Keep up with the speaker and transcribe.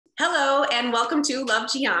Hello and welcome to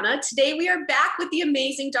Love Gianna. Today we are back with the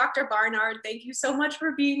amazing Dr. Barnard. Thank you so much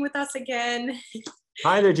for being with us again.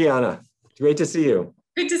 Hi there, Gianna. Great to see you.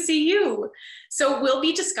 Good to see you. So we'll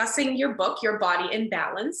be discussing your book, Your Body in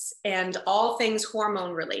Balance, and all things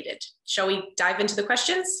hormone related. Shall we dive into the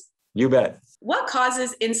questions? You bet. What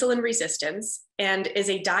causes insulin resistance, and is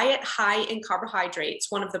a diet high in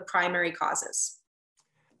carbohydrates one of the primary causes?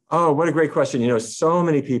 Oh, what a great question. So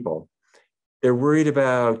many people, they're worried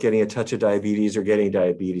about getting a touch of diabetes or getting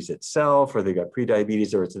diabetes itself, or they got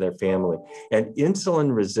prediabetes or it's in their family. And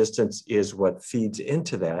insulin resistance is what feeds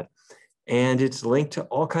into that. And it's linked to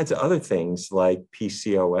all kinds of other things like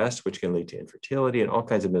PCOS, which can lead to infertility and all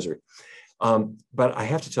kinds of misery. But I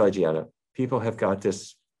have to tell you, Gianna, people have got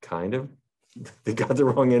this they got the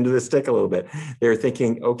wrong end of the stick a little bit. They're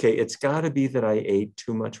thinking, okay, it's got to be that I ate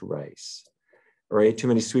too much rice or ate too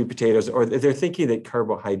many sweet potatoes, or they're thinking that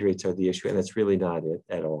carbohydrates are the issue, and that's really not it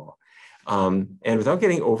at all. And without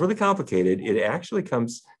getting overly complicated, it actually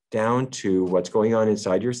comes down to what's going on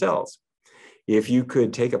inside your cells. If you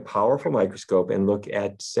could take a powerful microscope and look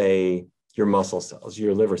at, say, your muscle cells,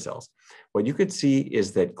 your liver cells, what you could see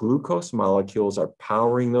is that glucose molecules are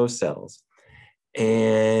powering those cells.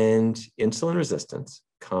 And insulin resistance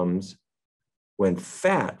comes when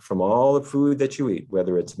fat from all the food that you eat,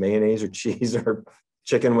 whether it's mayonnaise or cheese or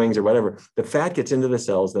chicken wings or whatever, the fat gets into the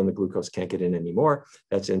cells, then the glucose can't get in anymore.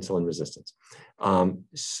 That's insulin resistance.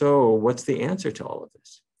 So what's the answer to all of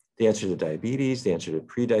this? The answer to diabetes, the answer to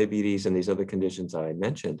prediabetes, and these other conditions I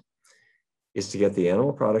mentioned is to get the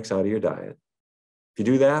animal products out of your diet. If you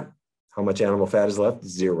do that, how much animal fat is left?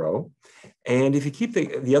 Zero. And if you keep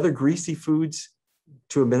the other greasy foods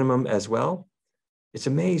to a minimum as well, it's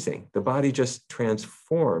amazing. The body just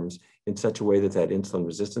transforms in such a way that insulin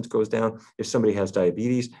resistance goes down. If somebody has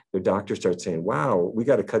diabetes, their doctor starts saying, wow, we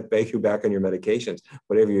got to cut you back on your medications.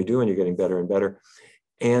 Whatever you're doing, you're getting better and better.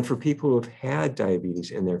 And for people who have had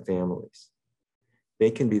diabetes in their families, they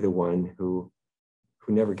can be the one who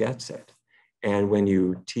never gets it. And when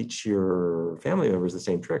you teach your family members the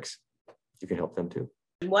same tricks, you can help them too.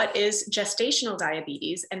 What is gestational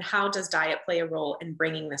diabetes, and how does diet play a role in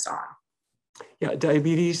bringing this on? Yeah,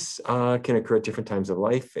 diabetes can occur at different times of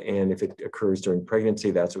life. And if it occurs during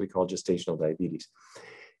pregnancy, that's what we call gestational diabetes.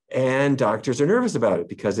 And doctors are nervous about it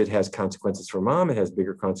because it has consequences for mom, it has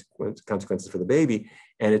bigger consequences for the baby,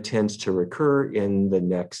 and it tends to recur in the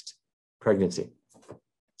next pregnancy.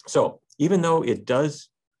 So even though it does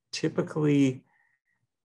typically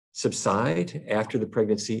subside after the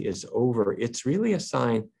pregnancy is over, it's really a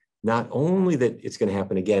sign not only that it's going to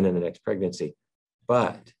happen again in the next pregnancy,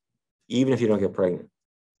 but even if you don't get pregnant,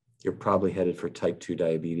 you're probably headed for type 2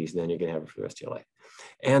 diabetes, and then you're going to have it for the rest of your life.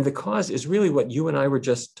 And the cause is really what you and I were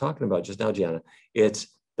just talking about just now, Gianna. It's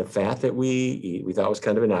the fat that we eat, we thought was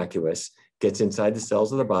kind of innocuous, gets inside the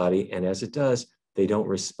cells of the body, and as it does, they don't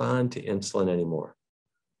respond to insulin anymore.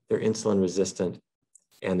 They're insulin resistant,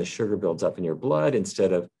 and the sugar builds up in your blood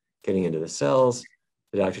instead of getting into the cells.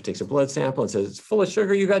 The doctor takes a blood sample and says, it's full of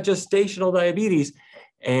sugar, you got gestational diabetes.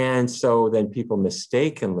 And so then people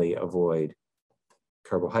mistakenly avoid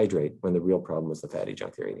carbohydrate when the real problem was the fatty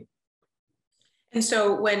junk they're eating. And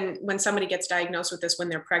so when somebody gets diagnosed with this when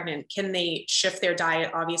they're pregnant, can they shift their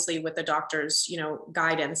diet, obviously with the doctor's,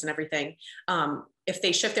 guidance and everything? If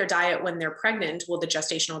they shift their diet when they're pregnant, will the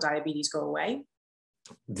gestational diabetes go away?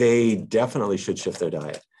 They definitely should shift their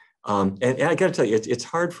diet. And I got to tell you, it's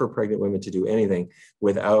hard for pregnant women to do anything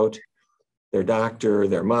without their doctor,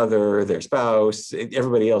 their mother, their spouse,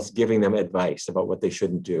 everybody else giving them advice about what they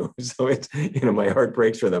shouldn't do. So it's, my heart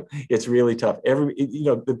breaks for them. It's really tough.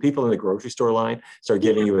 The people in the grocery store line start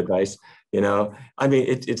giving you advice,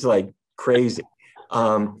 it's like crazy.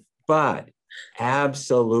 But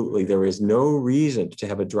absolutely, there is no reason to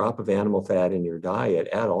have a drop of animal fat in your diet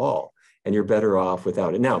at all. And you're better off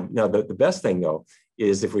without it. Now the best thing though,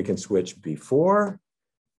 is if we can switch before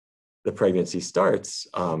the pregnancy starts,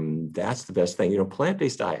 that's the best thing.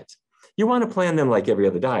 Plant-based diets. You want to plan them like every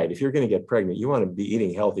other diet. If you're going to get pregnant, you want to be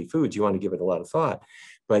eating healthy foods. You want to give it a lot of thought.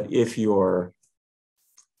 But if what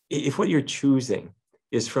you're choosing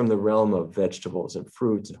is from the realm of vegetables and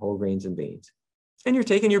fruits and whole grains and beans, and you're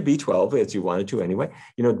taking your B12 as you wanted to anyway,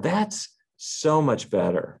 that's so much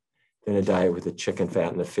better than a diet with the chicken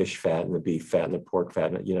fat and the fish fat and the beef fat and the pork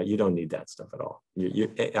fat. You don't need that stuff at all.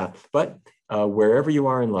 But wherever you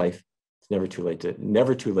are in life, it's never too late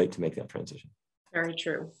to make that transition. Very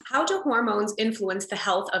true. How do hormones influence the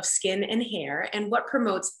health of skin and hair, and what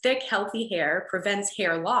promotes thick, healthy hair, prevents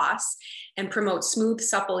hair loss, and promotes smooth,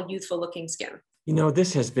 supple, youthful-looking skin?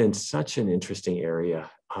 This has been such an interesting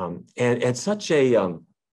area and such a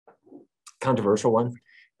controversial one.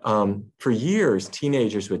 For years,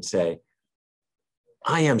 teenagers would say,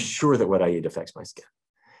 I am sure that what I eat affects my skin.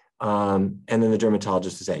 And then the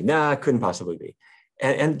dermatologist would say, nah, it couldn't possibly be.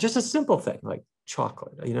 And just a simple thing like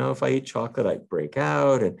chocolate, if I eat chocolate, I break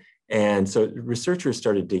out. And so researchers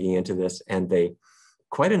started digging into this, and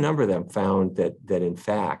quite a number of them found that in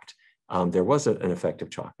fact, there was an effect of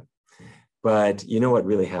chocolate. But you know what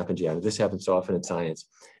really happened, Gianna? This happens so often in science.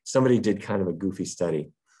 Somebody did kind of a goofy study.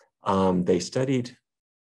 They studied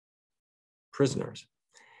prisoners.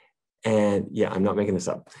 And yeah, I'm not making this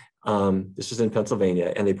up. This was in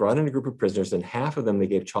Pennsylvania, and they brought in a group of prisoners, and half of them they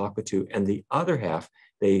gave chocolate to, and the other half,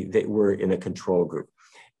 they were in a control group.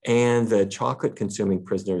 And the chocolate consuming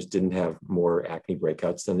prisoners didn't have more acne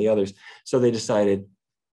breakouts than the others. So they decided,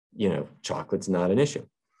 chocolate's not an issue.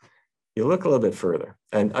 You look a little bit further.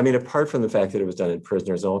 And I mean, apart from the fact that it was done in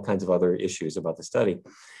prisoners, all kinds of other issues about the study,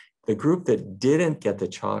 the group that didn't get the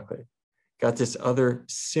chocolate got this other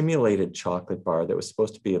simulated chocolate bar that was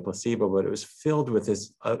supposed to be a placebo, but it was filled with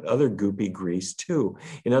this other goopy grease too.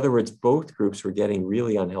 In other words, both groups were getting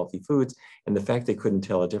really unhealthy foods, and the fact they couldn't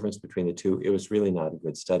tell a difference between the two, it was really not a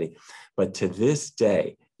good study. But to this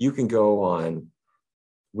day, you can go on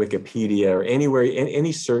Wikipedia or anywhere,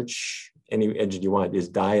 any search, any engine you want, is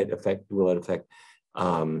will it affect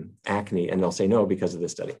acne? And they'll say no because of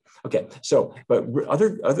this study. Okay, so, but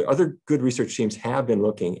other good research teams have been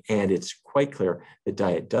looking, and it's quite clear that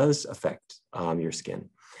diet does affect your skin.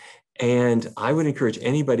 And I would encourage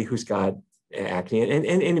anybody who's got acne, and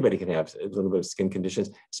anybody can have a little bit of skin conditions,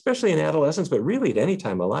 especially in adolescence, but really at any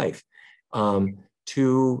time of life,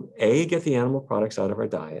 to A, get the animal products out of our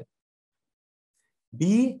diet.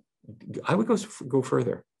 B, I would go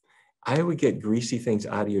further. I would get greasy things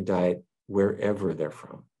out of your diet wherever they're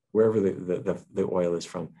from, wherever the oil is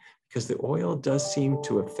from, because the oil does seem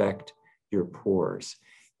to affect your pores.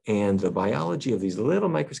 And the biology of these little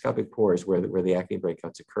microscopic pores where the acne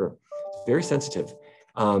breakouts occur is very sensitive.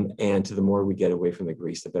 And the more we get away from the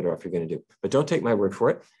grease, the better off you're going to do. But don't take my word for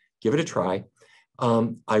it. Give it a try.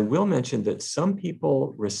 I will mention that some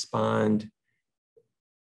people respond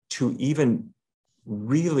to even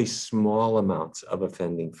really small amounts of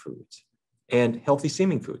offending foods and healthy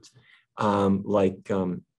seeming foods, like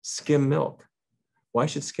skim milk. Why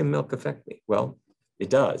should skim milk affect me? Well, it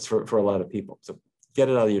does for a lot of people. So get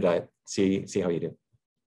it out of your diet, see how you do.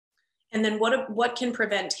 And then what can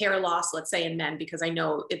prevent hair loss, let's say in men, because I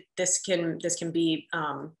know this can be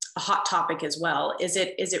a hot topic as well. Is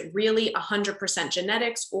it really 100%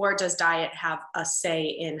 genetics, or does diet have a say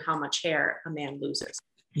in how much hair a man loses?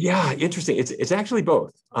 Yeah, interesting. It's actually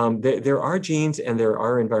both. There are genes and there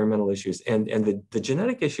are environmental issues, and the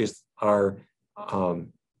genetic issues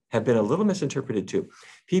have been a little misinterpreted too.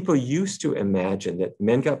 People used to imagine that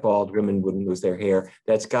men got bald, women wouldn't lose their hair.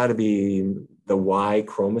 That's got to be the Y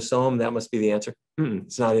chromosome. That must be the answer.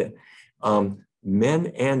 It's not it. Men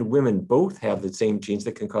and women both have the same genes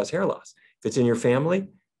that can cause hair loss. If it's in your family,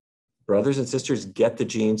 brothers and sisters get the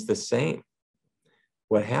genes the same.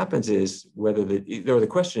 What happens is the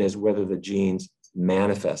question is whether the genes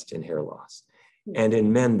manifest in hair loss. And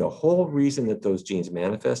in men, the whole reason that those genes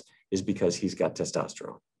manifest is because he's got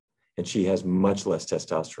testosterone and she has much less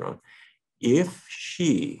testosterone. If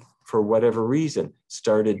she, for whatever reason,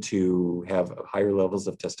 started to have higher levels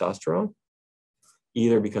of testosterone,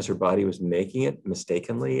 either because her body was making it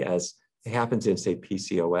mistakenly, as it happens in, say,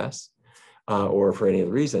 PCOS, or for any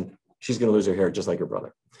other reason, she's going to lose her hair just like her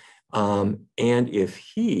brother. And if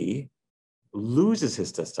he loses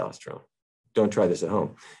his testosterone, don't try this at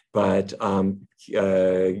home, but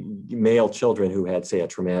male children who had, say, a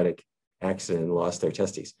traumatic accident and lost their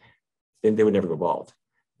testes, then they would never go bald,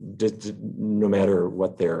 no matter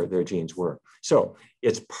what their genes were. So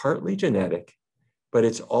it's partly genetic, but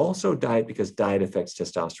it's also diet, because diet affects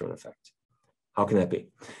testosterone effect. How can that be?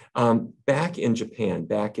 Back in Japan,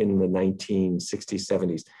 back in the 1960s,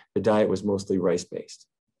 70s, the diet was mostly rice-based.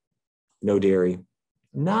 No dairy,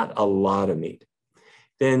 not a lot of meat.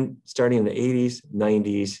 Then starting in the 80s,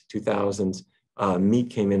 90s, 2000s,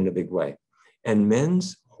 meat came in a big way. And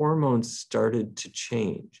men's hormones started to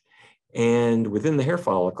change. And within the hair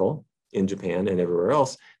follicle in Japan and everywhere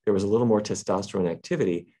else, there was a little more testosterone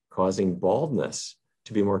activity, causing baldness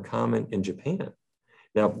to be more common in Japan.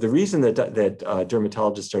 Now, the reason that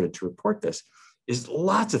dermatologists started to report this is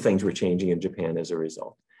lots of things were changing in Japan as a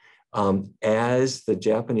result. As the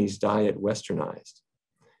Japanese diet westernized,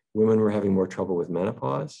 women were having more trouble with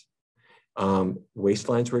menopause,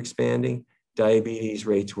 waistlines were expanding, diabetes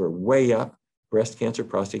rates were way up, breast cancer,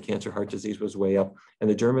 prostate cancer, heart disease was way up, and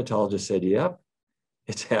the dermatologist said, yep,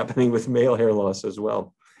 it's happening with male hair loss as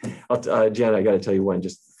well. Gianna, I got to tell you one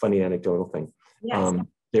just funny anecdotal thing. Yes.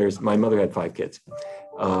 My mother had 5 kids.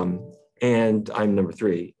 And I'm number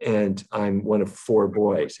 3, and I'm one of 4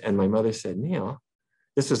 boys. And my mother said, Neal,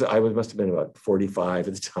 I must have been about 45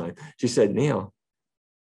 at the time. She said, Neal,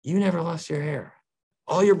 you never lost your hair.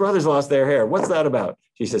 All your brothers lost their hair. What's that about?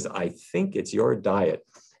 She says, I think it's your diet.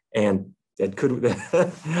 And it could,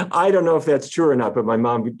 I don't know if that's true or not, but my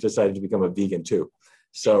mom decided to become a vegan too.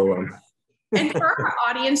 So, and for our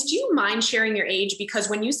audience, do you mind sharing your age? Because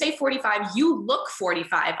when you say 45, you look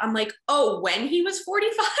 45. I'm like, oh, when he was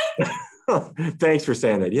 45? Thanks for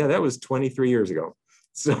saying that. Yeah, that was 23 years ago.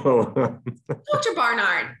 So, Dr.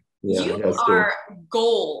 Barnard, yeah, you are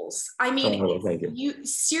goals. I mean, thank you. You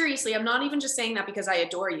seriously, I'm not even just saying that because I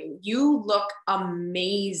adore you. You look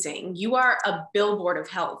amazing. You are a billboard of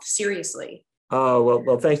health. Seriously. Oh,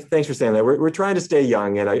 well, thanks for saying that. We're trying to stay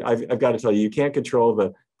young, and I've got to tell you, you can't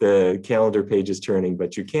control the calendar pages turning,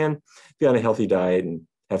 but you can be on a healthy diet and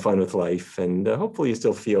have fun with life, and hopefully you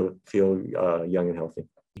still feel young and healthy.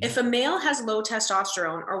 If a male has low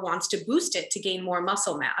testosterone or wants to boost it to gain more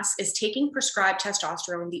muscle mass, is taking prescribed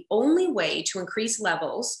testosterone the only way to increase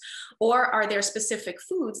levels, or are there specific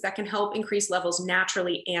foods that can help increase levels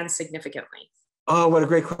naturally and significantly? Oh, what a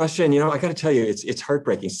great question. I got to tell you, it's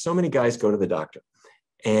heartbreaking. So many guys go to the doctor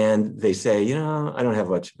and they say, I don't have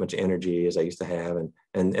much energy as I used to have.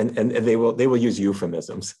 And they will use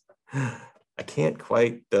euphemisms. I can't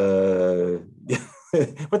quite,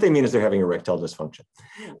 what they mean is they're having erectile dysfunction.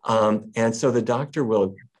 And so the doctor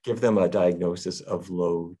will give them a diagnosis of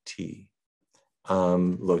low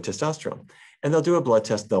testosterone. And they'll do a blood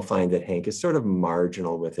test. They'll find that Hank is sort of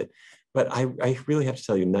marginal with it. But I really have to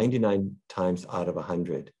tell you, 99 times out of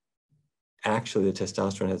 100, actually the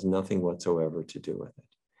testosterone has nothing whatsoever to do with it.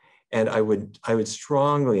 And I would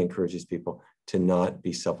strongly encourage these people to not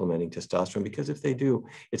be supplementing testosterone, because if they do,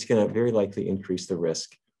 it's going to very likely increase the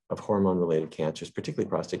risk of hormone-related cancers, particularly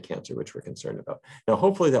prostate cancer, which we're concerned about. Now,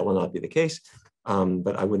 hopefully that will not be the case,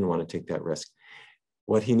 but I wouldn't want to take that risk.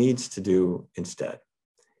 What he needs to do instead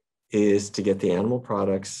is to get the animal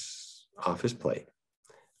products off his plate.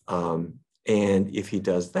 And if he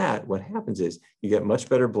does that, what happens is you get much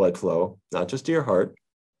better blood flow, not just to your heart,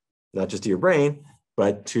 not just to your brain,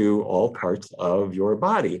 but to all parts of your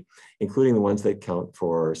body, including the ones that count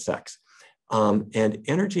for sex. And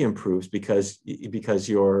energy improves because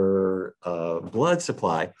your blood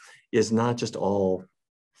supply is not just all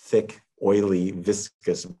thick, oily,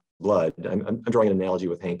 viscous blood. I'm drawing an analogy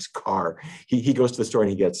with Hank's car. He goes to the store and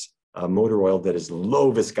he gets motor oil that is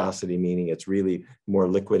low viscosity, meaning it's really more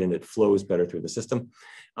liquid and it flows better through the system.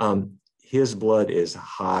 His blood is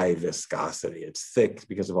high viscosity. It's thick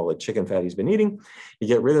because of all the chicken fat he's been eating. You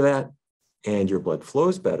get rid of that and your blood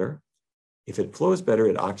flows better. If it flows better,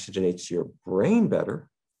 it oxygenates your brain better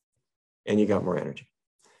and you got more energy.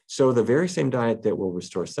 So the very same diet that will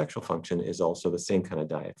restore sexual function is also the same kind of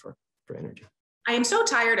diet for energy. I am so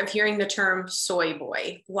tired of hearing the term soy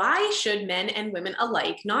boy. Why should men and women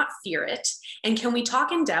alike not fear it? And can we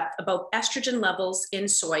talk in depth about estrogen levels in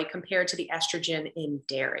soy compared to the estrogen in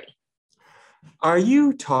dairy? Are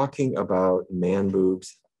you talking about man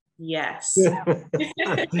boobs? Yes.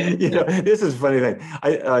 This is a funny thing.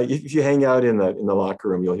 If you hang out in the locker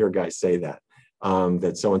room, you'll hear guys say that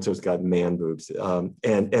so-and-so's got man boobs.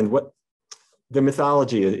 And what the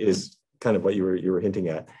mythology is kind of what you were hinting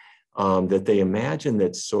at. That they imagine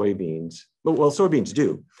that soybeans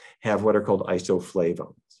do have what are called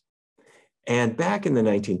isoflavones. And back in the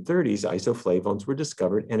 1930s, isoflavones were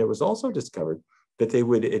discovered, and it was also discovered that they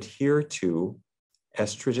would adhere to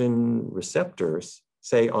estrogen receptors,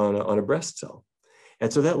 say on a breast cell.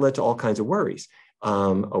 And so that led to all kinds of worries.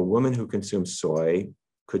 A woman who consumes soy,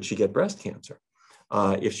 could she get breast cancer?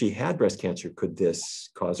 If she had breast cancer, could this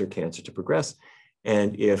cause her cancer to progress?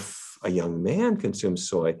 And if a young man consumes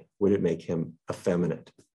soy, would it make him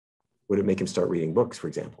effeminate? Would it make him start reading books, for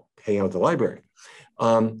example, hang out at the library?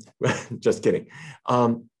 Just kidding.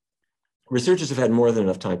 Researchers have had more than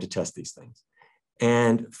enough time to test these things.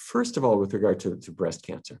 And first of all, with regard to breast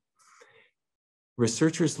cancer,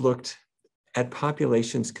 researchers looked at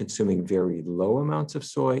populations consuming very low amounts of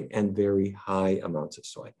soy and very high amounts of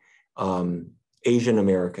soy. Asian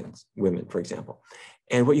Americans, women, for example.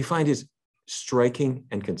 And what you find is striking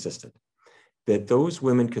and consistent, that those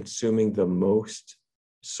women consuming the most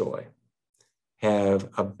soy have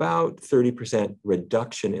about 30%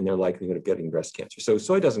 reduction in their likelihood of getting breast cancer. So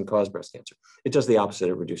soy doesn't cause breast cancer. It does the opposite.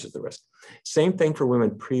 It reduces the risk. Same thing for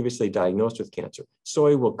women previously diagnosed with cancer.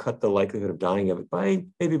 Soy will cut the likelihood of dying of it by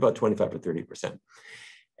maybe about 25 or 30%.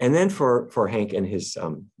 And then for Hank and his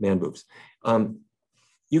man boobs,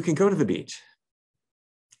 you can go to the beach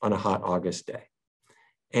on a hot August day.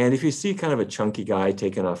 And if you see kind of a chunky guy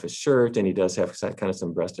taking off his shirt and he does have kind of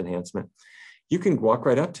some breast enhancement, you can walk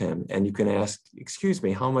right up to him and you can ask, excuse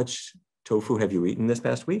me, how much tofu have you eaten this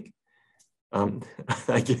past week?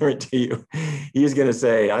 I guarantee you, he's going to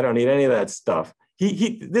say, I don't eat any of that stuff.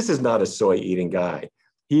 This is not a soy eating guy.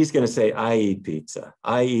 He's going to say, I eat pizza.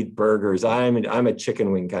 I eat burgers. I'm a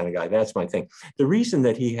chicken wing kind of guy. That's my thing. The reason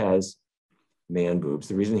that he has man boobs,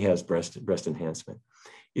 the reason he has breast enhancement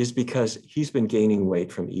is because he's been gaining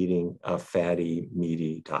weight from eating a fatty,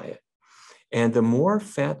 meaty diet. And the more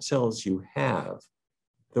fat cells you have,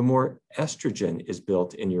 the more estrogen is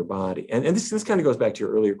built in your body. And this kind of goes back to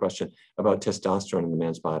your earlier question about testosterone in the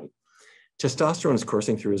man's body. Testosterone is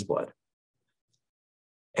coursing through his blood.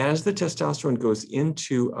 As the testosterone goes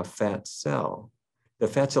into a fat cell, the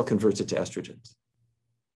fat cell converts it to estrogens.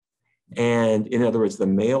 And in other words, the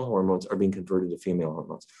male hormones are being converted to female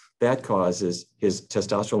hormones. That causes his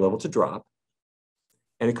testosterone level to drop,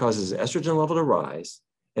 and it causes the estrogen level to rise,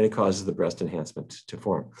 and it causes the breast enhancement to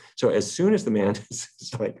form. So as soon as the man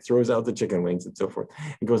like throws out the chicken wings and so forth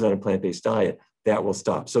and goes on a plant-based diet, that will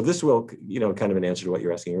stop. So this will, kind of an answer to what you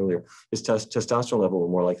were asking earlier, his testosterone level will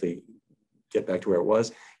more likely get back to where it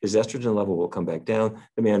was. His estrogen level will come back down.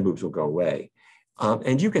 The man boobs will go away.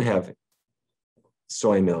 And you can have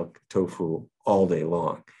soy milk, tofu all day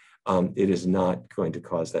long. It is not going to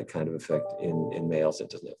cause that kind of effect in males. It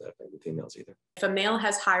doesn't have that effect in females either. If a male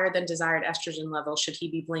has higher than desired estrogen level, should he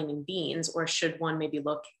be blaming beans, or should one maybe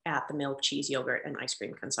look at the milk, cheese, yogurt, and ice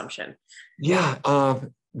cream consumption? Yeah,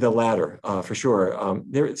 the latter, for sure.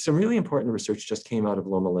 Some really important research just came out of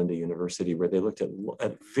Loma Linda University where they looked at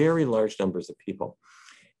very large numbers of people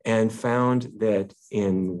and found that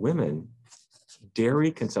in women,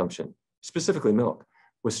 dairy consumption, specifically milk,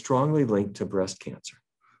 was strongly linked to breast cancer.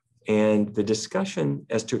 And the discussion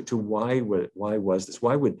as to why was this?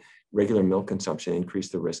 Why would regular milk consumption increase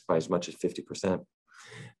the risk by as much as 50%?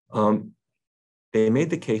 They made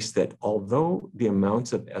the case that although the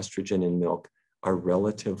amounts of estrogen in milk are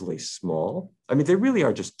relatively small, I mean, they really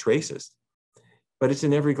are just traces, but it's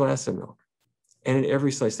in every glass of milk and in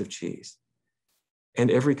every slice of cheese and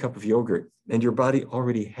every cup of yogurt. And your body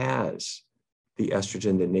already has the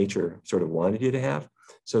estrogen that nature sort of wanted you to have,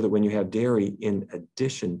 so that when you have dairy in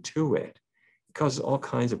addition to it, it causes all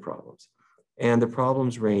kinds of problems. And the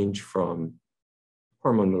problems range from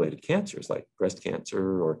hormone-related cancers like breast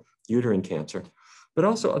cancer or uterine cancer, but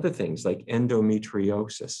also other things like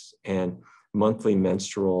endometriosis and monthly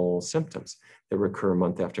menstrual symptoms that recur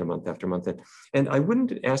month after month after month. And I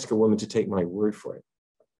wouldn't ask a woman to take my word for it.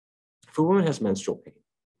 If a woman has menstrual pain,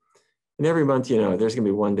 and every month, there's going to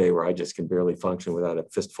be one day where I just can barely function without a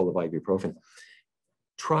fistful of ibuprofen,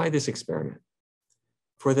 try this experiment.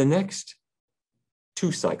 For the next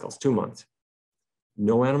 2 cycles, 2 months,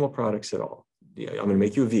 no animal products at all. I'm going to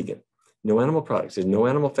make you a vegan. No animal products. There's no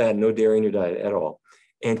animal fat, no dairy in your diet at all.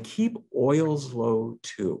 And keep oils low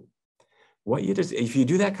too. What you just, if you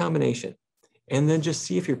do that combination, and then just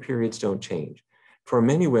see if your periods don't change. For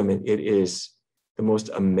many women, it is the most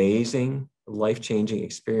amazing, life-changing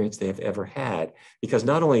experience they have ever had, because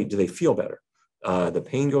not only do they feel better, the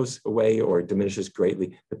pain goes away or diminishes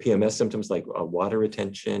greatly. The PMS symptoms like water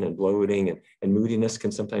retention and bloating and moodiness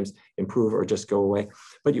can sometimes improve or just go away.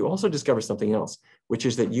 But you also discover something else, which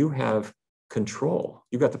is that you have control.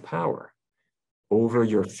 You've got the power over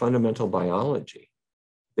your fundamental biology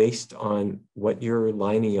based on what you're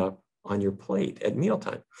lining up on your plate at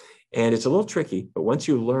mealtime. And it's a little tricky, but once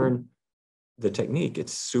you learn the technique,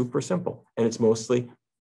 it's super simple. And it's mostly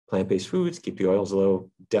plant-based foods, keep the oils low,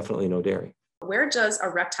 definitely no dairy. Where does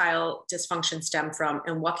erectile dysfunction stem from,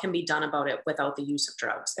 and what can be done about it without the use of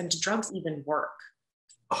drugs? And do drugs even work?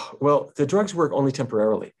 Well, the drugs work only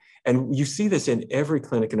temporarily. And you see this in every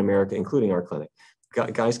clinic in America, including our clinic.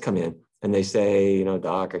 Guys come in and they say,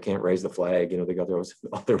 doc, I can't raise the flag. They got those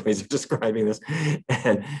other ways of describing this.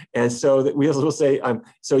 And so that we will say,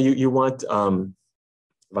 so you want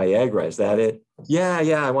Viagra, is that it? Yeah,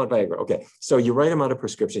 I want Viagra. Okay, so you write him out a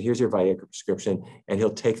prescription. Here's your Viagra prescription, and he'll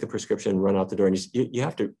take the prescription and run out the door. And you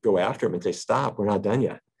have to go after him and say, stop, we're not done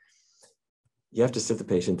yet. You have to sit the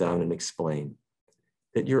patient down and explain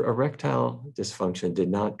that your erectile dysfunction did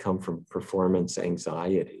not come from performance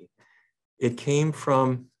anxiety. It came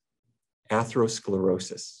from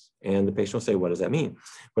atherosclerosis. And the patient will say, what does that mean?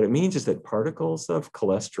 What it means is that particles of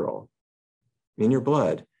cholesterol in your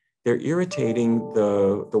blood, they're irritating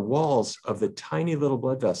the walls of the tiny little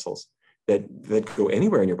blood vessels that go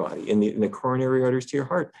anywhere in your body, in the coronary arteries to your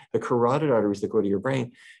heart, the carotid arteries that go to your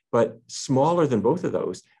brain. But smaller than both of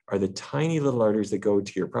those are the tiny little arteries that go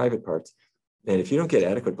to your private parts. And if you don't get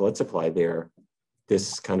adequate blood supply there,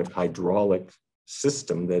 this kind of hydraulic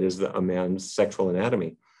system that is a man's sexual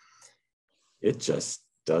anatomy, it just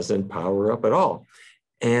doesn't power up at all.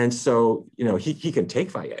 And so, he can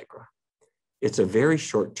take Viagra. It's a very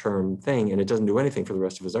short-term thing, and it doesn't do anything for the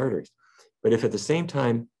rest of his arteries. But if at the same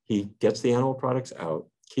time he gets the animal products out,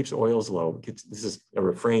 keeps oils low, this is a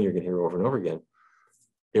refrain you're going to hear over and over again,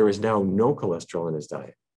 there is now no cholesterol in his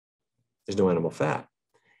diet. There's no animal fat.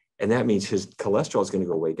 And that means his cholesterol is going to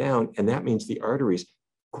go way down. And that means the arteries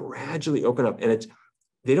gradually open up. And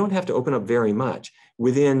they don't have to open up very much.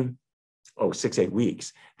 Within, 6-8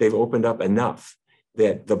 weeks, they've opened up enough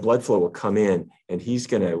that the blood flow will come in, and he's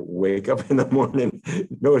going to wake up in the morning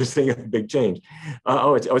noticing a big change.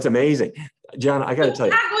 It's amazing. Gianna, I got to tell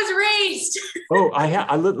you. That was raised. I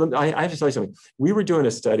have to tell you something. We were doing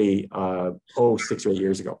a study 6 or 8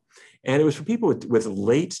 years ago, and it was for people with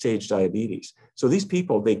late stage diabetes. So these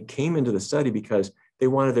people, they came into the study because they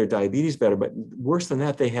wanted their diabetes better, but worse than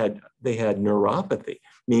that, they had neuropathy,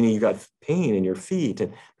 meaning you got pain in your feet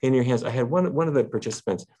and pain in your hands. I had one of the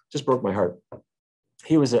participants, just broke my heart.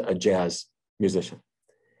 He was a jazz musician.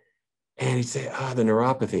 And he'd say, the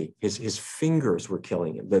neuropathy, his fingers were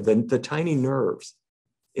killing him. The tiny nerves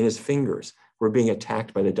in his fingers were being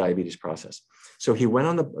attacked by the diabetes process. So he went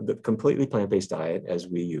on the completely plant-based diet, as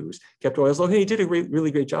we use, kept oils low, and he did a really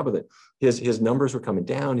great job with it. His numbers were coming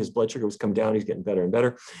down, his blood sugar was coming down, he's getting better and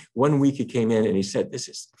better. One week he came in and he said, "This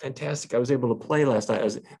is fantastic. I was able to play last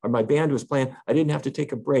night. My band was playing. I didn't have to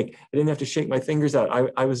take a break. I didn't have to shake my fingers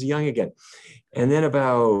out. I was young again." And then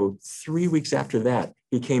about 3 weeks after that,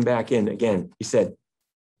 he came back in again. He said,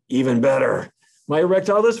 "Even better. My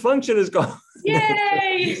erectile dysfunction is gone."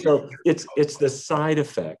 Yay! So it's the side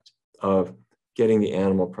effect of getting the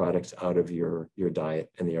animal products out of your diet,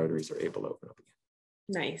 and the arteries are able to open up again.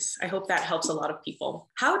 Nice. I hope that helps a lot of people.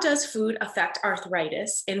 How does food affect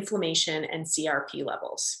arthritis, inflammation, and CRP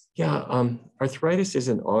levels? Yeah, arthritis is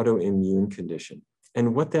an autoimmune condition.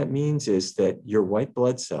 And what that means is that your white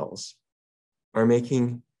blood cells are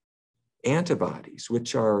making antibodies,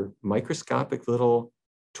 which are microscopic little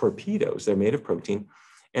torpedoes. They're made of protein,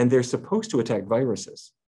 and they're supposed to attack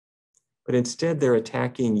viruses. But instead, they're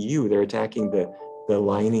attacking you. They're attacking the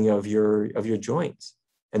lining of your joints.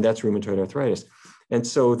 And that's rheumatoid arthritis. And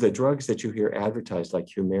so the drugs that you hear advertised, like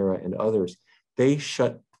Humira and others, they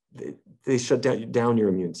shut down your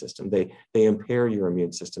immune system. They impair your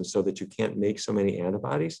immune system so that you can't make so many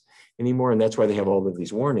antibodies anymore. And that's why they have all of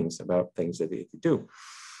these warnings about things that they could do.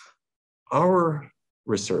 Our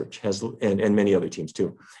research has, and many other teams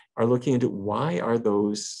too, are looking into why are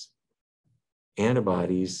those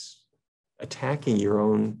antibodies attacking your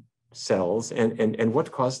own cells, and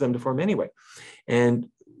what causes them to form anyway. And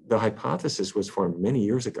the hypothesis was formed many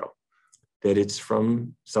years ago that it's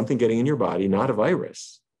from something getting in your body, not a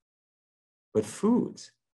virus, but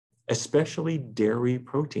foods, especially dairy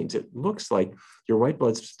proteins. It looks like your white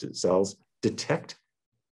blood cells detect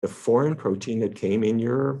the foreign protein that came in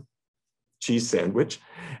your cheese sandwich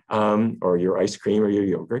or your ice cream or your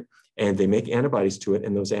yogurt, and they make antibodies to it,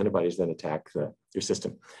 and those antibodies then attack your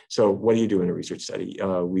system. So what do you do in a research study?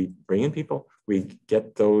 We bring in people, we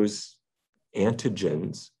get those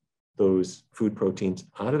antigens, those food proteins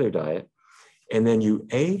out of their diet, and then you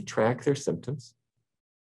track their symptoms.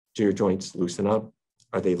 Do your joints loosen up?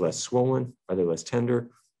 Are they less swollen? Are they less tender?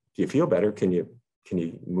 Do you feel better? Can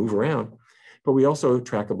you move around? But we also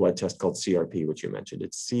track a blood test called CRP, which you mentioned.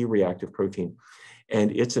 It's C-reactive protein,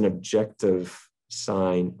 and it's an objective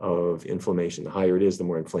sign of inflammation. The higher it is, the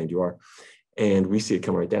more inflamed you are. And we see it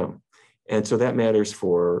come right down. And so that matters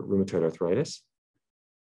for rheumatoid arthritis,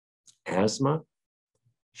 asthma,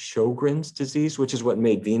 Sjogren's disease, which is what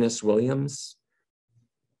made Venus Williams.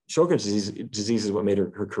 Sjogren's disease is what made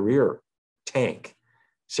her career tank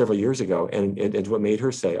several years ago. And it's what made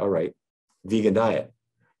her say, all right, vegan diet.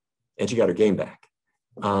 And she got her game back.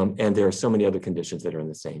 And there are so many other conditions that are in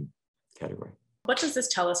the same category. What does this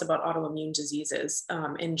tell us about autoimmune diseases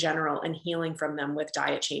in general and healing from them with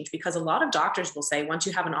diet change? Because a lot of doctors will say, once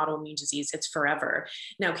you have an autoimmune disease, it's forever.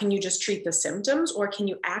 Now, can you just treat the symptoms, or can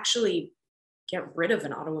you actually get rid of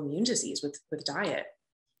an autoimmune disease with diet?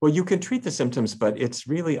 Well, you can treat the symptoms, but it's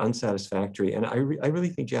really unsatisfactory. And I really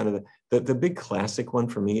think, Gianna, the big classic one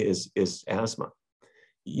for me is asthma.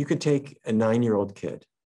 You could take a 9-year-old kid,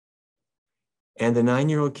 and the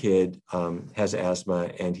 9-year-old kid has asthma,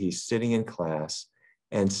 and he's sitting in class,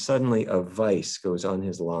 and suddenly a vice goes on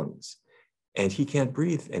his lungs, and he can't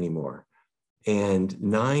breathe anymore. And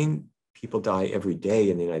 9 people die every day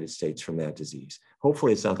in the United States from that disease.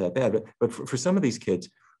 Hopefully it's not that bad, but for some of these kids,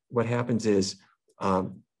 what happens is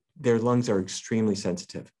their lungs are extremely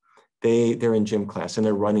sensitive. they're in gym class and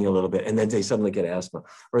they're running a little bit and then they suddenly get asthma,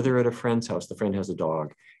 or they're at a friend's house, the friend has a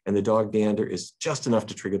dog and the dog dander is just enough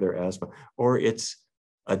to trigger their asthma, or it's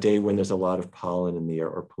a day when there's a lot of pollen in the air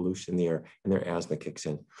or pollution in the air and their asthma kicks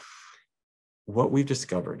in. What we've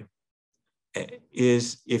discovered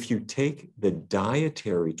is if you take the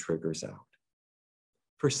dietary triggers out,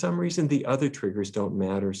 for some reason, the other triggers don't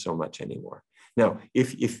matter so much anymore. Now,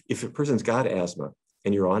 if a person's got asthma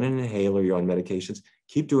and you're on an inhaler, you're on medications,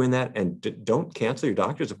 keep doing that and don't cancel your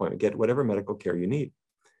doctor's appointment. Get whatever medical care you need.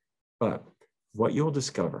 But what you'll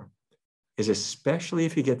discover is, especially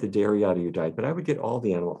if you get the dairy out of your diet, but I would get all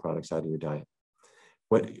the animal products out of your diet.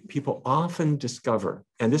 What people often discover,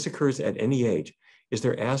 and this occurs at any age, is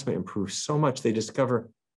their asthma improves so much they discover,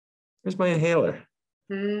 there's my inhaler.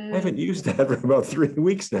 I haven't used that for about 3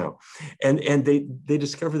 weeks now. And they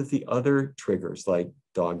discover that the other triggers like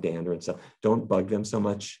dog dander and stuff don't bug them so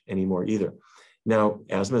much anymore either. Now,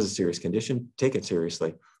 asthma is a serious condition, take it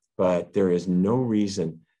seriously, but there is no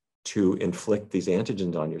reason to inflict these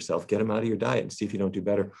antigens on yourself. Get them out of your diet and see if you don't do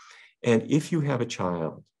better. And if you have a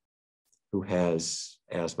child who has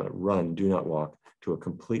asthma, do not walk to a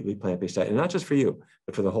completely plant-based diet, and not just for you,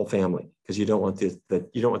 but for the whole family, because you don't want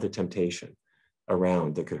the temptation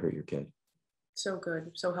around that could hurt your kid. So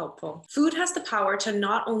good, so helpful. Food has the power to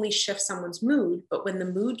not only shift someone's mood, but when the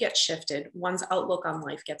mood gets shifted, one's outlook on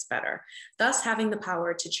life gets better, thus having the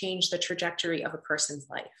power to change the trajectory of a person's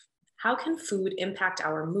life. How can food impact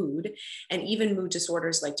our mood and even mood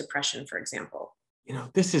disorders like depression, for example? You know,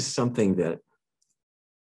 this is something that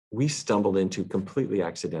we stumbled into completely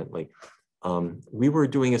accidentally. We were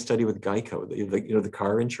doing a study with Geico, the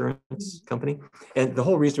car insurance company. And the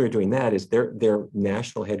whole reason we're doing that is their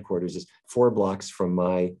national headquarters is 4 blocks from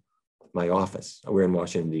my office. We're in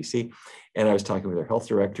Washington, D.C. And I was talking with their health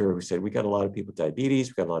director who said, we got a lot of people with diabetes,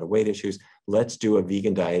 we got a lot of weight issues. Let's do a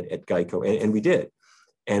vegan diet at Geico. And we did.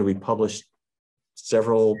 And we published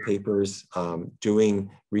several papers doing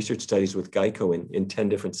research studies with Geico in 10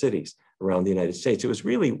 different cities around the United States. It was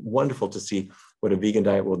really wonderful to see what a vegan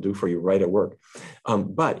diet will do for you right at work.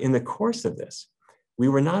 But in the course of this, we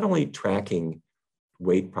were not only tracking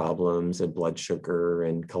weight problems and blood sugar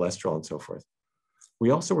and cholesterol and so forth,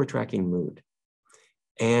 we also were tracking mood.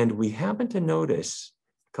 And we happened to notice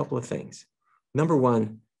a couple of things. Number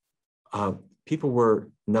one, people were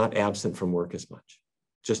not absent from work as much,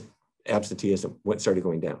 just absenteeism started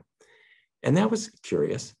going down. And that was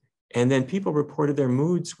curious. And then people reported their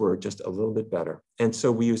moods were just a little bit better. And so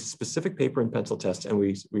we used specific paper and pencil tests, and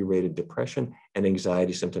we rated depression and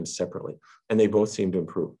anxiety symptoms separately, and they both seemed to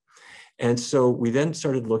improve. And so we then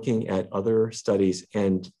started looking at other studies,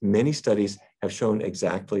 and many studies have shown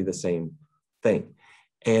exactly the same thing.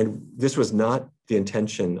 And this was not the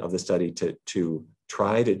intention of the study to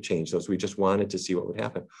try to change those. We just wanted to see what would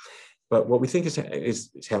happen. But what we think is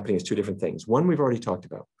happening is 2 different things. One, we've already talked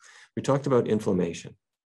about. We talked about inflammation.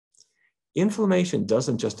 Inflammation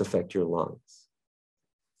doesn't just affect your lungs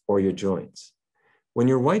or your joints. When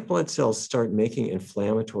your white blood cells start making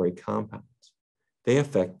inflammatory compounds, they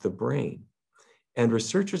affect the brain. And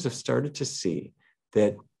researchers have started to see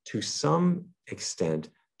that to some extent,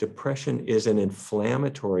 depression is an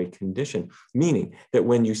inflammatory condition, meaning that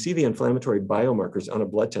when you see the inflammatory biomarkers on a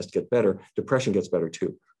blood test get better, depression gets better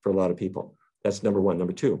too for a lot of people. That's number one.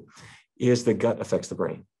 Number 2 is the gut affects the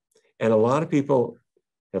brain. And a lot of people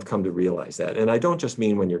have come to realize that. And I don't just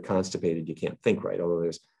mean when you're constipated, you can't think right, although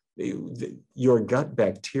your gut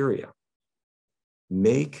bacteria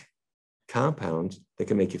make compounds that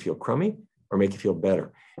can make you feel crummy or make you feel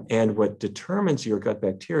better. And what determines your gut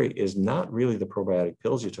bacteria is not really the probiotic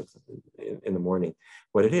pills you took in the morning.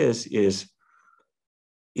 What it is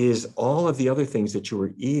all of the other things that you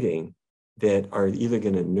were eating that are either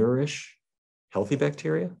going to nourish healthy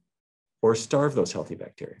bacteria or starve those healthy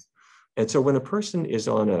bacteria. And so when a person is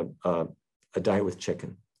on a diet with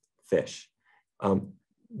chicken, fish,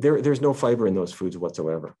 there's no fiber in those foods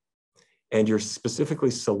whatsoever. And you're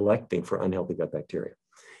specifically selecting for unhealthy gut bacteria.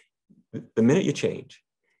 The minute you change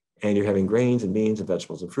and you're having grains and beans and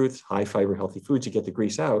vegetables and fruits, high fiber, healthy foods, you get the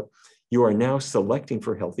grease out, you are now selecting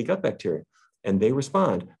for healthy gut bacteria. And they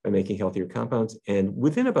respond by making healthier compounds. And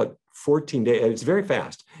within about 14 days, it's very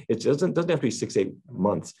fast. It doesn't have to be 6-8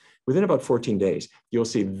 months. Within about 14 days, you'll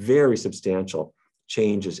see very substantial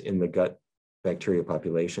changes in the gut bacteria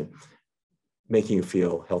population, making you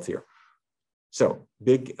feel healthier. So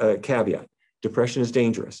big caveat, depression is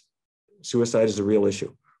dangerous. Suicide is a real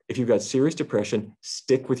issue. If you've got serious depression,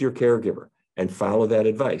 stick with your caregiver and follow that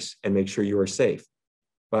advice and make sure you are safe.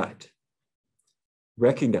 But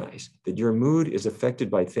recognize that your mood is affected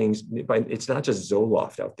by things, it's not just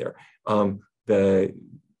Zoloft out there. The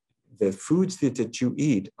the foods that you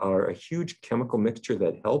eat are a huge chemical mixture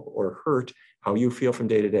that help or hurt how you feel from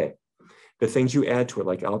day to day. The things you add to it,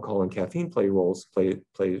 like alcohol and caffeine, play roles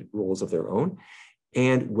of their own.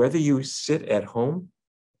 And whether you sit at home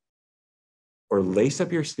or lace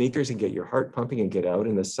up your sneakers and get your heart pumping and get out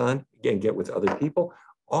in the sun and get with other people,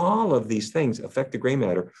 all of these things affect the gray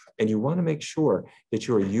matter. And you want to make sure that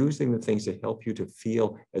you are using the things that help you to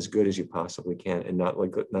feel as good as you possibly can, and not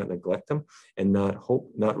neglect them, and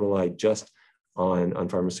not rely just on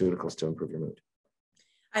pharmaceuticals to improve your mood.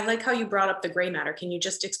 I like how you brought up the gray matter. Can you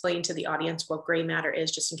just explain to the audience what gray matter is,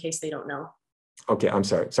 just in case they don't know? Okay, I'm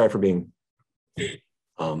sorry. Sorry for being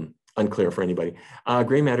unclear for anybody.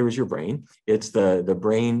 Gray matter is your brain. It's the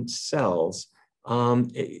brain cells.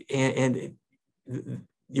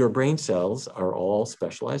 Your brain cells are all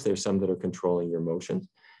specialized. There's some that are controlling your emotions.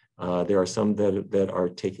 There are some that are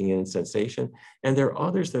taking in sensation, and there are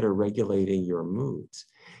others that are regulating your moods.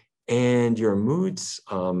 And your moods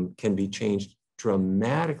can be changed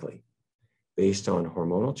dramatically based on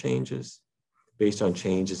hormonal changes, based on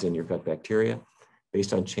changes in your gut bacteria,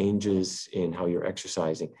 based on changes in how you're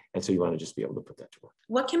exercising. And so you want to just be able to put that to work.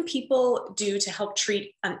 What can people do to help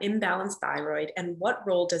treat an imbalanced thyroid, and what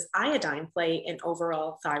role does iodine play in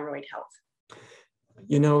overall thyroid health?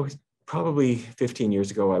 You know, probably 15 years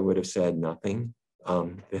ago, I would have said nothing.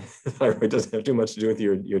 The thyroid doesn't have too much to do with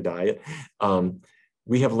your diet.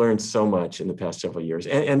 We have learned so much in the past several years.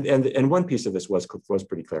 And one piece of this was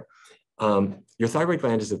pretty clear. Your thyroid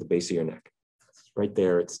gland is at the base of your neck. It's right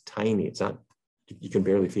there. It's tiny. It's not, you can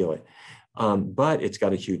barely feel it. But it's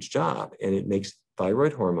got a huge job, and it makes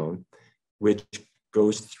thyroid hormone, which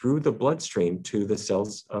goes through the bloodstream to the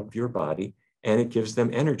cells of your body, and it gives them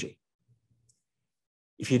energy.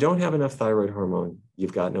 If you don't have enough thyroid hormone,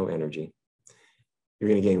 you've got no energy. You're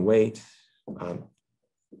going to gain weight.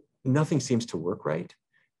 Nothing seems to work right.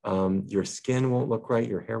 Your skin won't look right.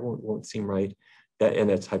 Your hair won't seem right. And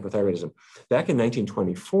that's hypothyroidism. Back in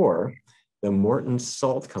 1924, the Morton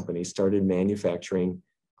Salt Company started manufacturing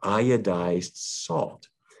iodized salt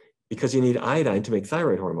because you need iodine to make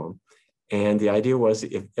thyroid hormone. And the idea was,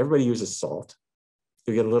 if everybody uses salt,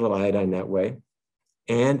 you get a little iodine that way.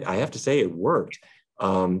 And I have to say, it worked.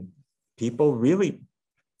 People really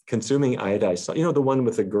consuming iodized salt, you know, the one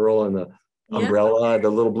with the girl and the umbrella, the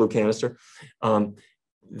little blue canister,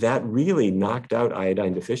 that really knocked out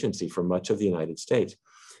iodine deficiency for much of the United States.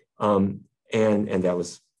 And that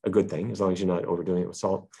was a good thing, as long as you're not overdoing it with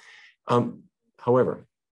salt. However,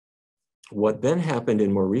 what then happened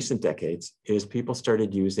in more recent decades is people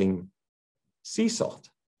started using sea salt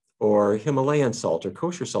or Himalayan salt or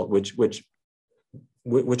kosher salt, which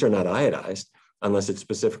are not iodized unless it's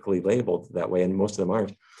specifically labeled that way, and most of them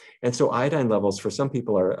aren't. And so iodine levels for some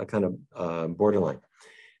people are a kind of borderline.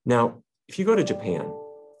 Now, if you go to Japan,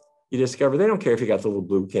 you discover they don't care if you got the little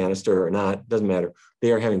blue canister or not, doesn't matter.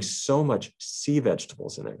 They are having so much sea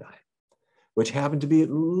vegetables in their diet, which happen to be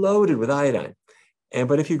loaded with iodine.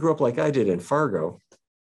 But if you grew up like I did in Fargo,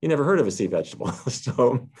 you never heard of a sea vegetable.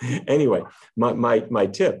 So anyway, my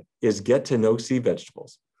tip is get to know sea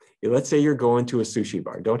vegetables. Let's say you're going to a sushi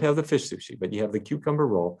bar. Don't have the fish sushi, but you have the cucumber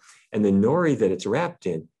roll, and the nori that it's wrapped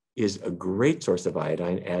in is a great source of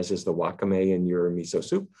iodine, as is the wakame in your miso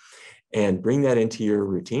soup. And bring that into your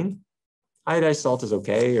routine. Iodized salt is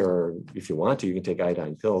okay, or if you want to, you can take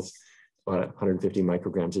iodine pills. About 150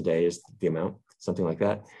 micrograms a day is the amount, something like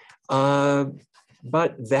that.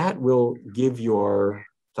 But that will give your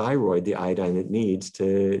thyroid the iodine it needs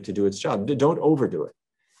to do its job. Don't overdo it.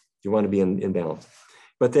 You want to be in balance.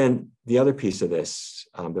 But then the other piece of this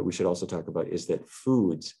that we should also talk about is that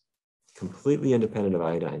foods completely independent of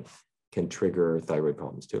iodine can trigger thyroid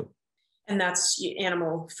problems too. And that's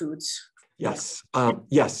animal foods. Yes.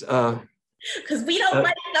 Yes. Because we don't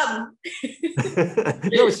like them.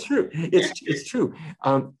 No, it's true. It's true.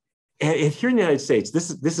 And here in the United States,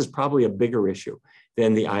 this is probably a bigger issue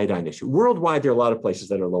than the iodine issue. Worldwide, there are a lot of places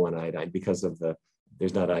that are low on iodine because of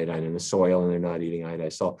there's not iodine in the soil, and they're not eating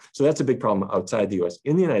iodized salt. So that's a big problem outside the US.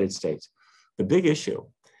 In the United States, the big issue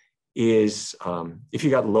is if you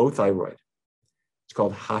got low thyroid, it's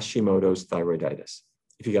called Hashimoto's thyroiditis.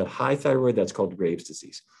 If you got high thyroid, that's called Graves'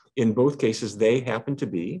 disease. In both cases, they happen to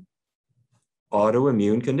be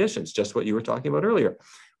autoimmune conditions, just what you were talking about earlier.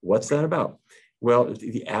 What's that about? Well,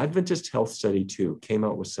 the Adventist Health Study 2 came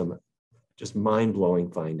out with some just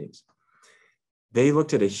mind-blowing findings. They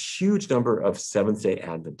looked at a huge number of Seventh-day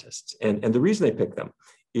Adventists. And the reason they picked them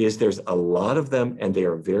is there's a lot of them, and they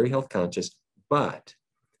are very health conscious, but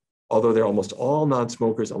although they're almost all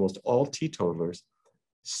non-smokers, almost all teetotalers,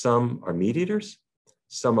 some are meat eaters,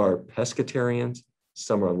 some are pescatarians,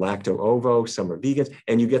 some are lacto-ovo, some are vegans,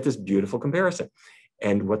 and you get this beautiful comparison.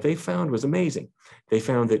 And what they found was amazing. They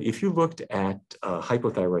found that if you looked at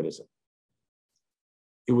hypothyroidism,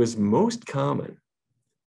 it was most common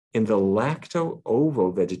in the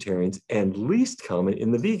lacto-ovo vegetarians and least common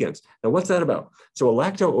in the vegans. Now, what's that about? So a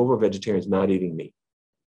lacto-ovo vegetarian is not eating meat.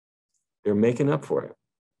 They're making up for it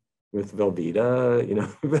with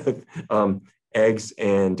Velveeta, eggs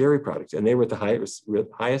and dairy products. And they were at the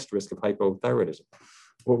highest risk of hypothyroidism.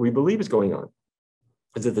 What we believe is going on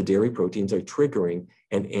is that the dairy proteins are triggering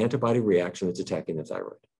an antibody reaction that's attacking the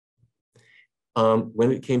thyroid.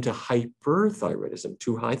 When it came to hyperthyroidism,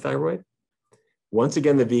 too high thyroid, once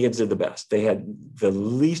again, the vegans did the best. They had the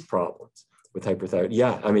least problems with hyperthyroid.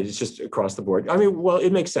 Yeah, I mean, it's just across the board. I mean, well,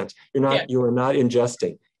 it makes sense. You are not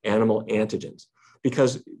ingesting animal antigens,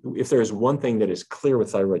 because if there is one thing that is clear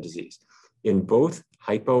with thyroid disease, in both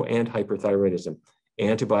hypo and hyperthyroidism,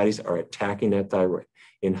 antibodies are attacking that thyroid.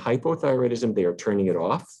 In hypothyroidism, they are turning it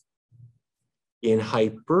off. In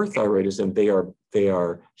hyperthyroidism, they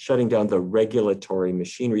are shutting down the regulatory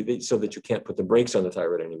machinery so that you can't put the brakes on the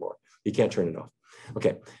thyroid anymore. You can't turn it off.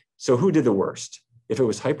 Okay, so who did the worst? If it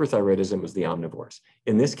was hyperthyroidism, it was the omnivores.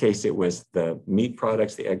 In this case, it was the meat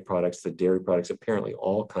products, the egg products, the dairy products, apparently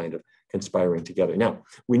all kind of conspiring together. Now,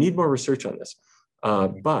 we need more research on this,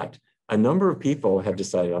 but a number of people have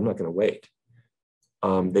decided, I'm not going to wait.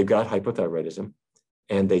 They've got hypothyroidism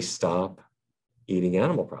and they stop eating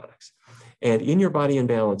animal products. And in Your Body in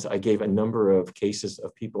Balance, I gave a number of cases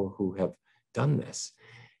of people who have done this.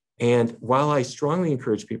 And while I strongly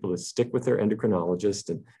encourage people to stick with their endocrinologist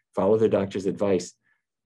and follow their doctor's advice,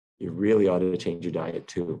 you really ought to change your diet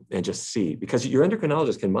too and just see, because your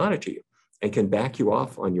endocrinologist can monitor you and can back you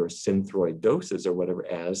off on your synthroid doses or whatever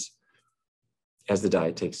as the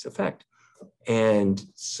diet takes effect. And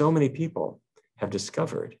so many people have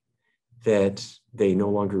discovered that they no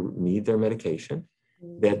longer need their medication,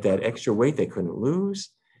 that extra weight they couldn't lose,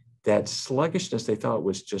 that sluggishness they thought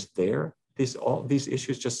was just there, all these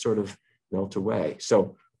issues just sort of melt away.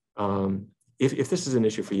 So if this is an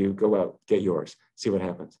issue for you, go out, get yours, see what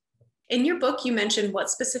happens. In your book, you mentioned what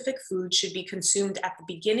specific foods should be consumed at the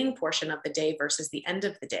beginning portion of the day versus the end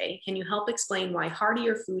of the day. Can you help explain why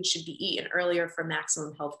heartier foods should be eaten earlier for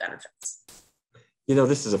maximum health benefits?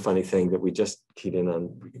 This is a funny thing that we just keyed in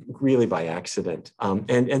on really by accident.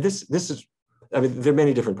 And this is, I mean, there are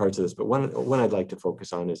many different parts of this, but one I'd like to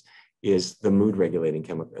focus on is the mood regulating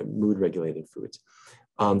foods.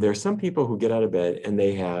 There are some people who get out of bed and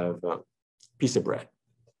they have a piece of bread,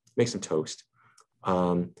 make some toast.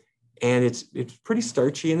 And it's pretty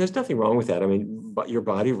starchy, and there's nothing wrong with that. I mean, but your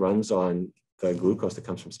body runs on the glucose that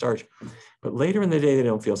comes from starch. But later in the day, they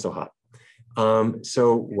don't feel so hot.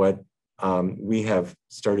 So what we have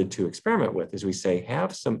started to experiment with is we say,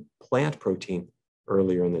 have some plant protein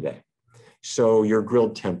earlier in the day. So your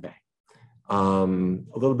grilled tempeh, a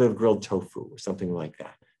little bit of grilled tofu or something like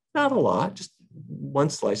that. Not a lot, just one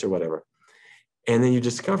slice or whatever. And then you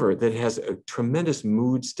discover that it has a tremendous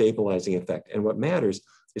mood stabilizing effect. And what matters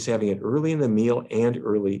is having it early in the meal and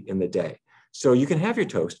early in the day. So you can have your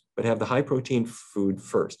toast, but have the high protein food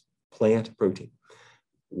first, plant protein.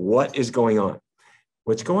 What is going on?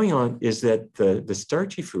 What's going on is that the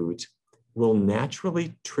starchy foods will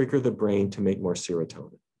naturally trigger the brain to make more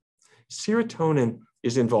serotonin. Serotonin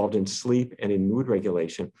is involved in sleep and in mood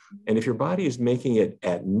regulation. And if your body is making it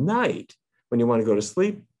at night when you want to go to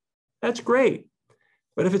sleep, that's great.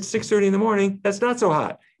 But if it's 6:30 in the morning, that's not so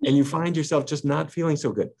hot. And you find yourself just not feeling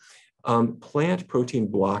so good. Plant protein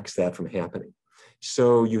blocks that from happening.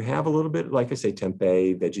 So you have a little bit, like I say,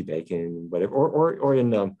 tempeh, veggie bacon, whatever, or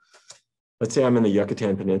in, let's say I'm in the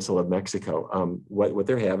Yucatan Peninsula of Mexico. What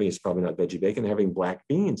they're having is probably not veggie bacon. They're having black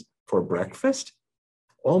beans for breakfast.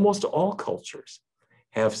 Almost all cultures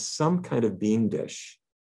have some kind of bean dish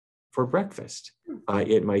for breakfast.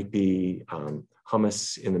 It might be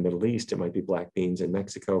hummus in the Middle East. It might be black beans in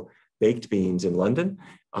Mexico, baked beans in London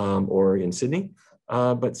or in Sydney.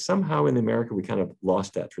 But somehow in America, we kind of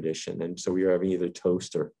lost that tradition. And so we are having either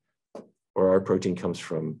toast or our protein comes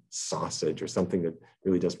from sausage or something that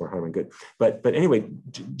really does more harm than good. But anyway,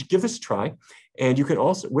 give this a try. And you can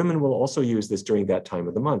also, women will also use this during that time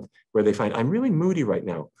of the month where they find, I'm really moody right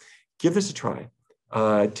now. Give this a try.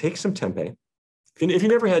 Take some tempeh. If you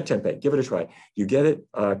never had tempeh, give it a try. You get it,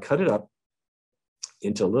 cut it up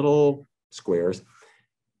into little squares.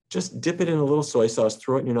 Just dip it in a little soy sauce,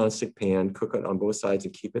 throw it in your nonstick pan, cook it on both sides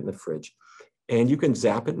and keep it in the fridge. And you can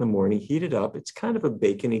zap it in the morning, heat it up. It's kind of a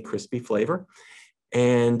bacony, crispy flavor.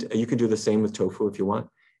 And you can do the same with tofu if you want.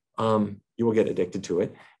 You will get addicted to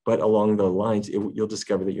it. But along the lines, you'll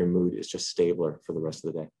discover that your mood is just stabler for the rest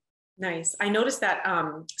of the day. Nice. I noticed that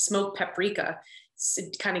smoked paprika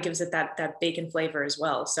kind of gives it that bacon flavor as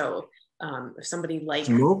well. So if somebody likes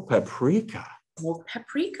Smoked paprika. smoked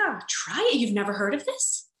paprika, try it. You've never heard of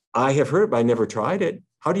this? I have heard it, but I never tried it.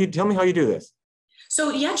 How do you tell me how you do this? So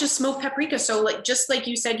yeah, just smoked paprika. So like just like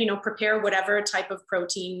you said, prepare whatever type of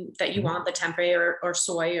protein that you want, the tempeh or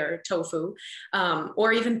soy or tofu,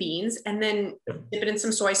 or even beans, and then dip it in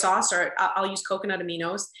some soy sauce, or I'll use coconut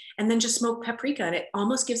aminos, and then just smoke paprika, and it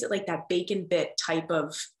almost gives it like that bacon bit type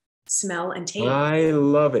of smell and taste. I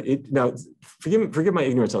love it. Now, forgive my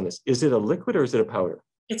ignorance on this. Is it a liquid or is it a powder?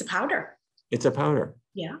 It's a powder. It's a powder.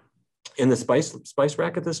 Yeah. In the spice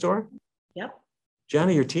rack at the store? Yep.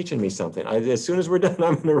 Gianna, you're teaching me something. As soon as we're done,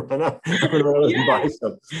 I'm going to run out. I'm going to run out and buy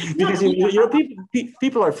some. Because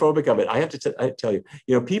people are phobic of it. I have to tell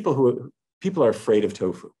you, people are afraid of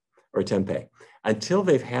tofu or tempeh until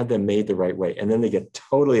they've had them made the right way, and then they get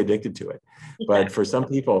totally addicted to it. But for some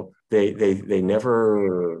people, they've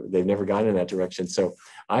never gone in that direction. So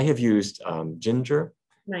I have used ginger.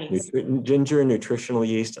 Nice. Ginger, nutritional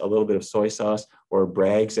yeast, a little bit of soy sauce, or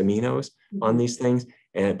Bragg's aminos on these things.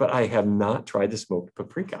 But I have not tried the smoked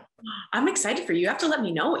paprika. I'm excited for you. You have to let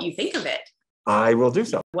me know what you think of it. I will do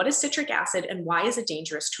so. What is citric acid and why is it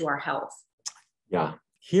dangerous to our health? Yeah,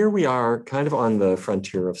 here we are kind of on the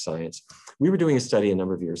frontier of science. We were doing a study a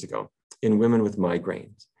number of years ago in women with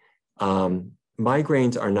migraines.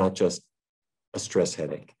 Migraines are not just a stress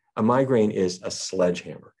headache. A migraine is a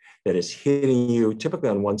sledgehammer that is hitting you typically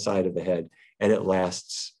on one side of the head, and it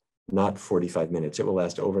lasts not 45 minutes. It will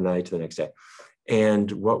last overnight to the next day.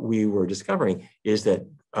 And what we were discovering is that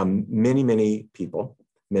many people,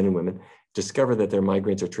 men and women, discover that their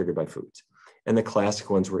migraines are triggered by foods. And the classic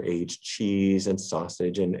ones were aged cheese and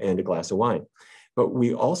sausage and a glass of wine. But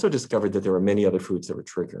we also discovered that there were many other foods that were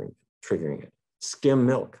triggering it. Skim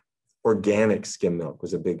milk, organic skim milk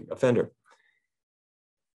was a big offender.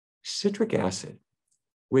 Citric acid,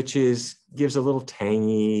 which gives a little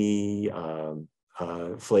tangy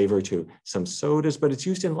flavor to some sodas, but it's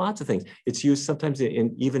used in lots of things. It's used sometimes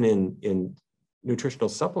even in nutritional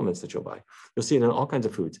supplements that you'll buy. You'll see it in all kinds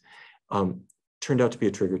of foods. Turned out to be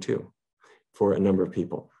a trigger too for a number of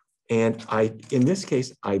people. And in this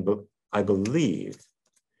case, I believe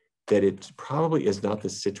that it probably is not the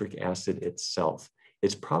citric acid itself.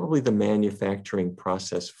 It's probably the manufacturing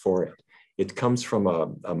process for it. It comes from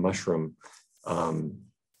a mushroom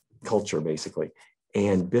culture, basically.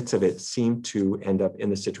 And bits of it seem to end up in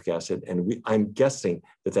the citric acid. And I'm guessing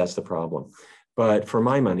that that's the problem. But for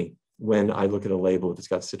my money, when I look at a label, if it's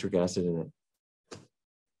got citric acid in it,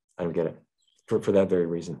 I don't get it for that very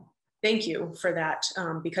reason. Thank you for that.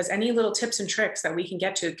 Because any little tips and tricks that we can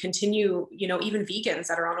get to continue, even vegans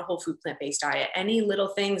that are on a whole food plant-based diet, any little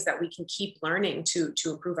things that we can keep learning to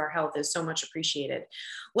improve our health is so much appreciated.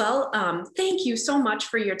 Well, thank you so much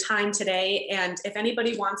for your time today. And if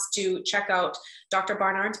anybody wants to check out Dr.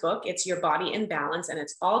 Barnard's book, it's Your Body in Balance, and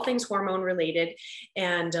it's all things hormone related.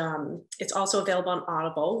 And it's also available on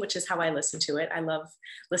Audible, which is how I listen to it. I love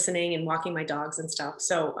listening and walking my dogs and stuff.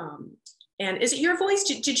 So, and is it your voice?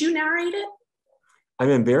 Did you narrate it? I'm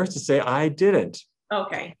embarrassed to say I didn't.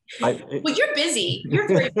 Okay. Well, you're busy. You're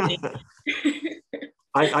very busy.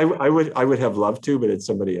 I would have loved to, but it's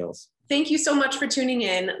somebody else. Thank you so much for tuning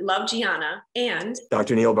in. Love, Gianna, and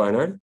Dr. Neal Barnard.